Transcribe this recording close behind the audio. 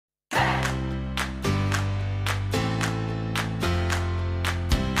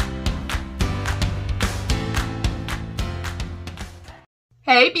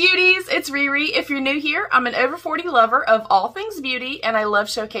Hey beauties, it's Riri. If you're new here, I'm an over 40 lover of all things beauty and I love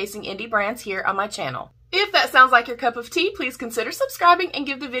showcasing indie brands here on my channel. If that sounds like your cup of tea, please consider subscribing and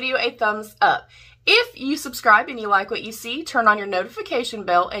give the video a thumbs up. If you subscribe and you like what you see, turn on your notification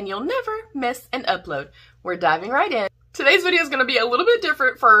bell and you'll never miss an upload. We're diving right in. Today's video is going to be a little bit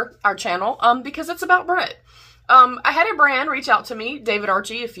different for our channel because it's about Brett. I had a brand reach out to me, David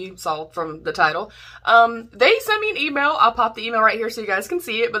Archy, if you saw from the title. They sent me an email. I'll pop the email right here so you guys can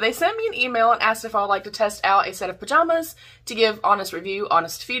see it. But they sent me an email and asked if I would like to test out a set of pajamas to give honest review,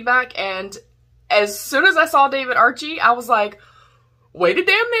 honest feedback. And as soon as I saw David Archy, I was like, wait a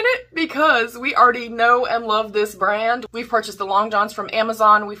damn minute, because we already know and love this brand. We've purchased the long johns from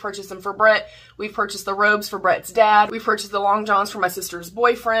Amazon. We've purchased them for Brett. We've purchased the robes for Brett's dad. We've purchased the long johns for my sister's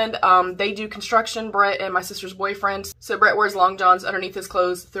boyfriend. They do construction, Brett and my sister's boyfriend. So Brett wears long johns underneath his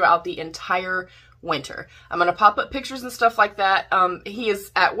clothes throughout the entire winter. I'm going to pop up pictures and stuff like that. He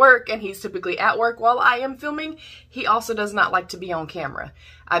is at work and he's typically at work while I am filming. He also does not like to be on camera.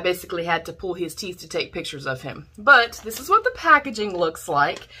 I basically had to pull his teeth to take pictures of him. But this is what the packaging looks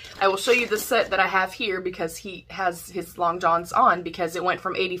like. I will show you the set that I have here because he has his long johns on because it went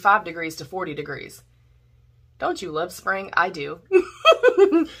from 85 degrees to 40 degrees. Don't you love spring? I do.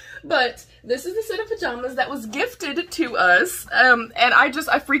 But this is the set of pajamas that was gifted to us. And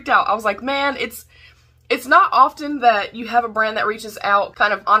I freaked out. I was like, man, it's not often that you have a brand that reaches out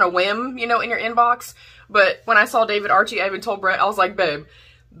kind of on a whim, you know, in your inbox. But when I saw David Archy, I even told Brett, I was like, babe,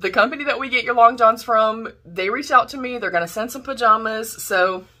 the company that we get your long johns from, they reached out to me. They're going to send some pajamas.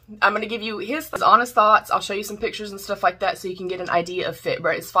 So I'm going to give you his honest thoughts. I'll show you some pictures and stuff like that so you can get an idea of fit.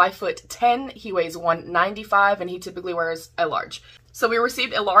 Brett is 5'10". He weighs 195 and he typically wears a large. So we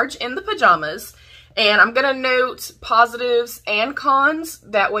received a large in the pajamas. And I'm going to note positives and cons.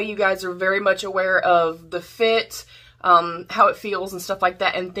 That way you guys are very much aware of the fit, how it feels and stuff like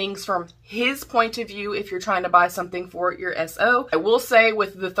that, and things from his point of view if you're trying to buy something for your SO. I will say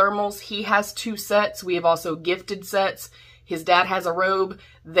with the thermals, he has 2 sets. We have also gifted sets. His dad has a robe.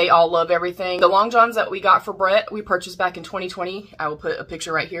 They all love everything. The long johns that we got for Brett, we purchased back in 2020. I will put a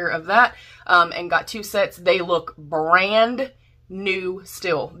picture right here of that, and got 2 sets. They look brand new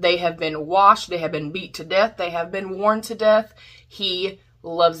still. They have been washed. They have been beat to death. They have been worn to death. He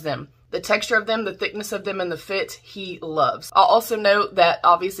loves them. The texture of them, the thickness of them, and the fit, he loves. I'll also note that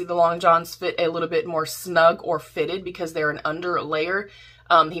obviously the long johns fit a little bit more snug or fitted because they're an under layer.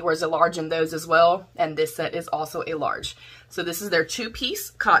 He wears a large in those as well, and this set is also a large. So this is their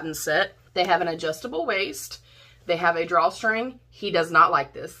 2-piece cotton set. They have an adjustable waist. They have a drawstring. He does not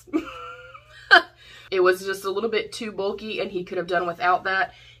like this. It was just a little bit too bulky, and he could have done without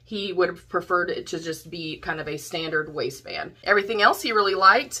that. He would have preferred it to just be kind of a standard waistband. Everything else he really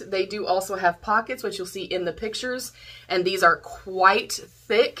liked. They do also have pockets, which you'll see in the pictures, and these are quite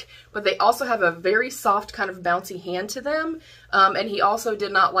thick, but they also have a very soft kind of bouncy hand to them, and he also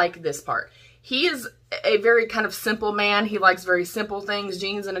did not like this part. He is a very kind of simple man. He likes very simple things,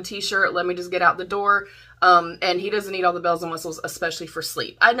 jeans and a t-shirt, let me just get out the door, and he doesn't need all the bells and whistles, especially for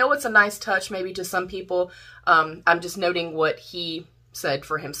sleep. I know it's a nice touch maybe to some people. I'm just noting what he said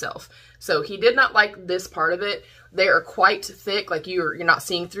for himself. So he did not like this part of it. They are quite thick, like you're not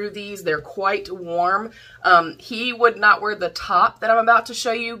seeing through these. They're quite warm. He would not wear the top that I'm about to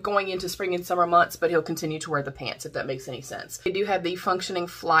show you going into spring and summer months, but he'll continue to wear the pants, if that makes any sense. They do have the functioning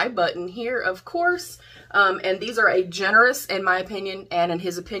fly button here, of course, and these are a generous, in my opinion, and in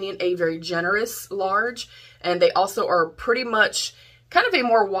his opinion, a very generous large, and they also are pretty much kind of a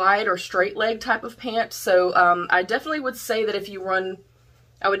more wide or straight leg type of pant. So I definitely would say that if you run,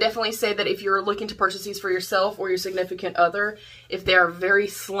 I would definitely say that if you're looking to purchase these for yourself or your significant other, if they are very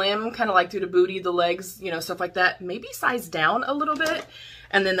slim, kind of like through the booty, the legs, you know, stuff like that, maybe size down a little bit.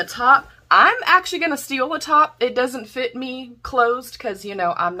 And then the top, I'm actually going to steal the top. It doesn't fit me closed because, you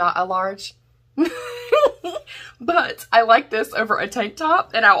know, I'm not a large. But I like this over a tank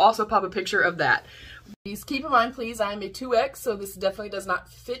top, and I'll also pop a picture of that. Please keep in mind, please, I am a 2X, so this definitely does not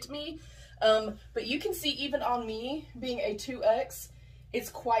fit me. But you can see even on me being a 2X, it's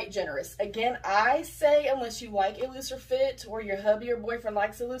quite generous. Again, I say unless you like a looser fit or your hubby or boyfriend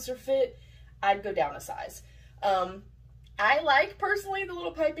likes a looser fit, I'd go down a size. I like, personally, the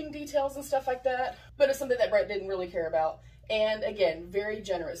little piping details and stuff like that, but it's something that Brett didn't really care about. And again, very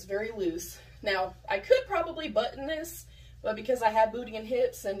generous, very loose. Now, I could probably button this, but because I have booty and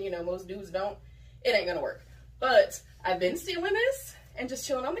hips, and, you know, most dudes don't, it ain't gonna work. But I've been stealing this and just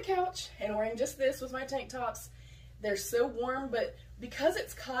chilling on the couch and wearing just this with my tank tops. They're so warm, but because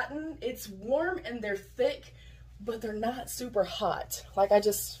it's cotton, it's warm and they're thick, but they're not super hot. Like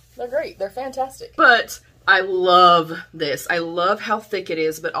they're great. They're fantastic. But I love this. I love how thick it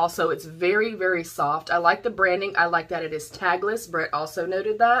is, but also it's very, very soft. I like the branding. I like that it is tagless. Brett also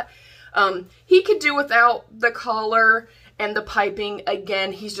noted that. He could do without the collar and the piping.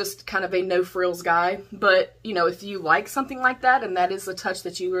 Again, he's just kind of a no frills guy. But, you know, if you like something like that and that is the touch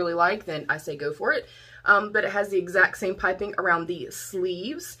that you really like, then I say go for it. But it has the exact same piping around the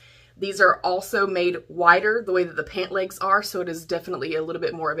sleeves. These are also made wider the way that the pant legs are, so it is definitely a little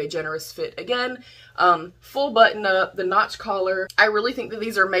bit more of a generous fit again. Full button up, the notch collar. I really think that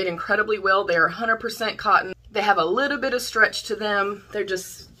these are made incredibly well. They are 100% cotton. They have a little bit of stretch to them.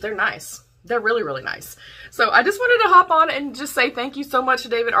 They're nice. They're really, really nice. So I just wanted to hop on and just say thank you so much to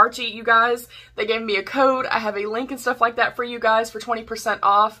David Archie, you guys. They gave me a code. I have a link and stuff like that for you guys for 20%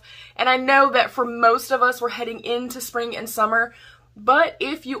 off. And I know that for most of us, we're heading into spring and summer. But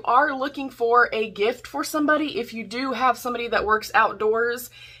if you are looking for a gift for somebody, if you do have somebody that works outdoors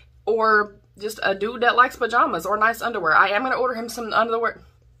or just a dude that likes pajamas or nice underwear, I am going to order him some underwear.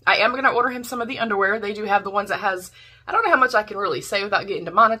 I am going to order him some of the underwear. They do have the ones that has, I don't know how much I can really say without getting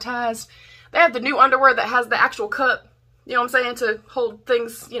demonetized. They have the new underwear that has the actual cup, you know what I'm saying, to hold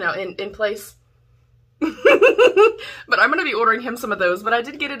things, you know, in place. But I'm going to be ordering him some of those. But I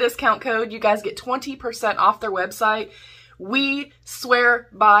did get a discount code. You guys get 20% off their website. We swear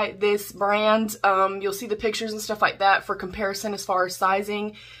by this brand. You'll see the pictures and stuff like that for comparison as far as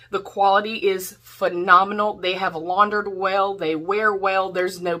sizing. The quality is phenomenal. They have laundered well. They wear well.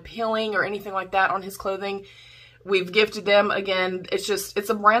 There's no pilling or anything like that on his clothing. We've gifted them. Again, it's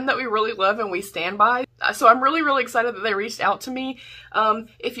a brand that we really love and we stand by. So I'm really, really excited that they reached out to me.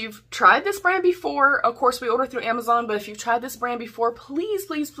 If you've tried this brand before, of course we order through Amazon, but if you've tried this brand before, please,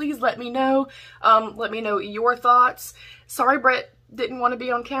 please, please let me know. Let me know your thoughts. Sorry Brett didn't want to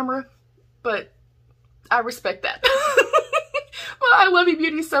be on camera, but I respect that. Well, I love you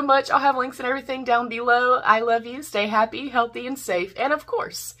beauties so much. I'll have links and everything down below. I love you. Stay happy, healthy, and safe. And of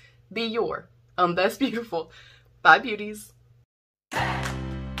course, be your best beautiful. Bye, beauties.